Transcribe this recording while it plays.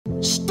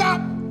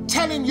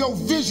telling your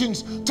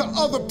visions to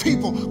other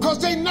people because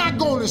they're not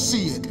going to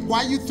see it.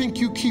 Why you think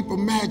you keep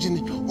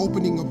imagining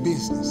opening a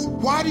business?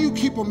 Why do you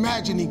keep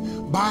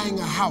imagining buying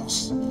a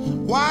house?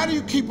 Why do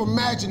you keep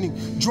imagining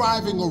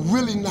driving a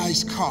really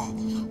nice car?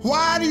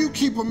 Why do you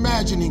keep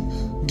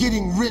imagining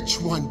getting rich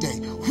one day?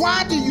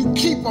 Why do you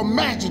keep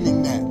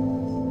imagining that?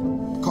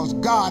 Because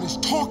God is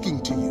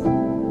talking to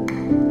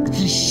you.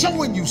 He's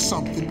showing you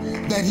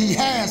something that he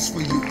has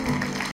for you.